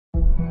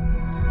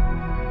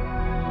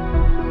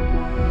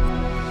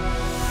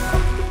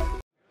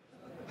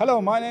Hello,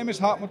 my name is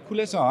Hartmut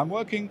Kulessa. I'm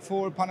working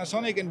for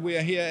Panasonic and we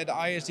are here at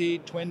ISE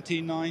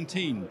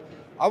 2019.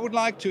 I would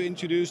like to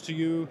introduce to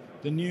you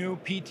the new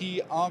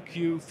PTRQ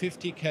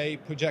 50K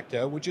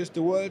projector, which is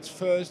the world's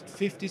first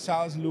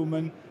 50,000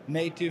 lumen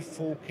native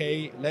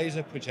 4K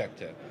laser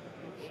projector.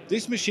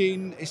 This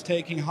machine is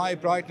taking high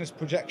brightness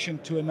projection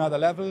to another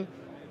level,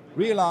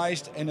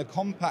 realized in a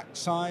compact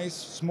size,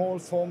 small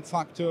form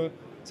factor,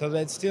 so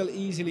that it's still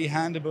easily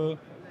handleable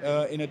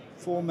in a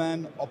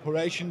four-man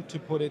operation to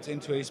put it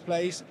into its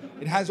place.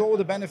 It has all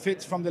the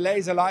benefits from the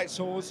laser light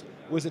source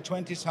with a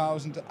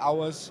 20,000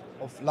 hours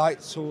of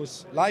light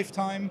source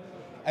lifetime,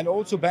 and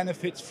also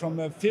benefits from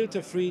a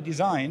filter-free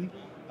design,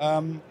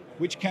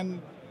 which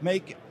can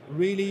make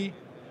really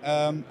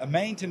a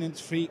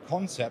maintenance-free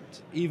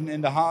concept, even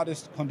in the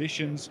hardest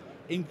conditions,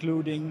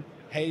 including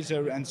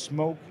hazer and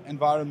smoke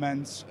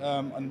environments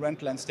and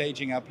rental and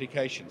staging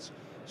applications.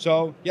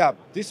 So yeah,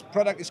 this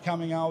product is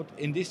coming out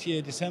in this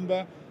year,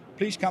 December.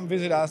 Please come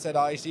visit us at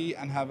ISE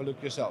and have a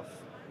look yourself.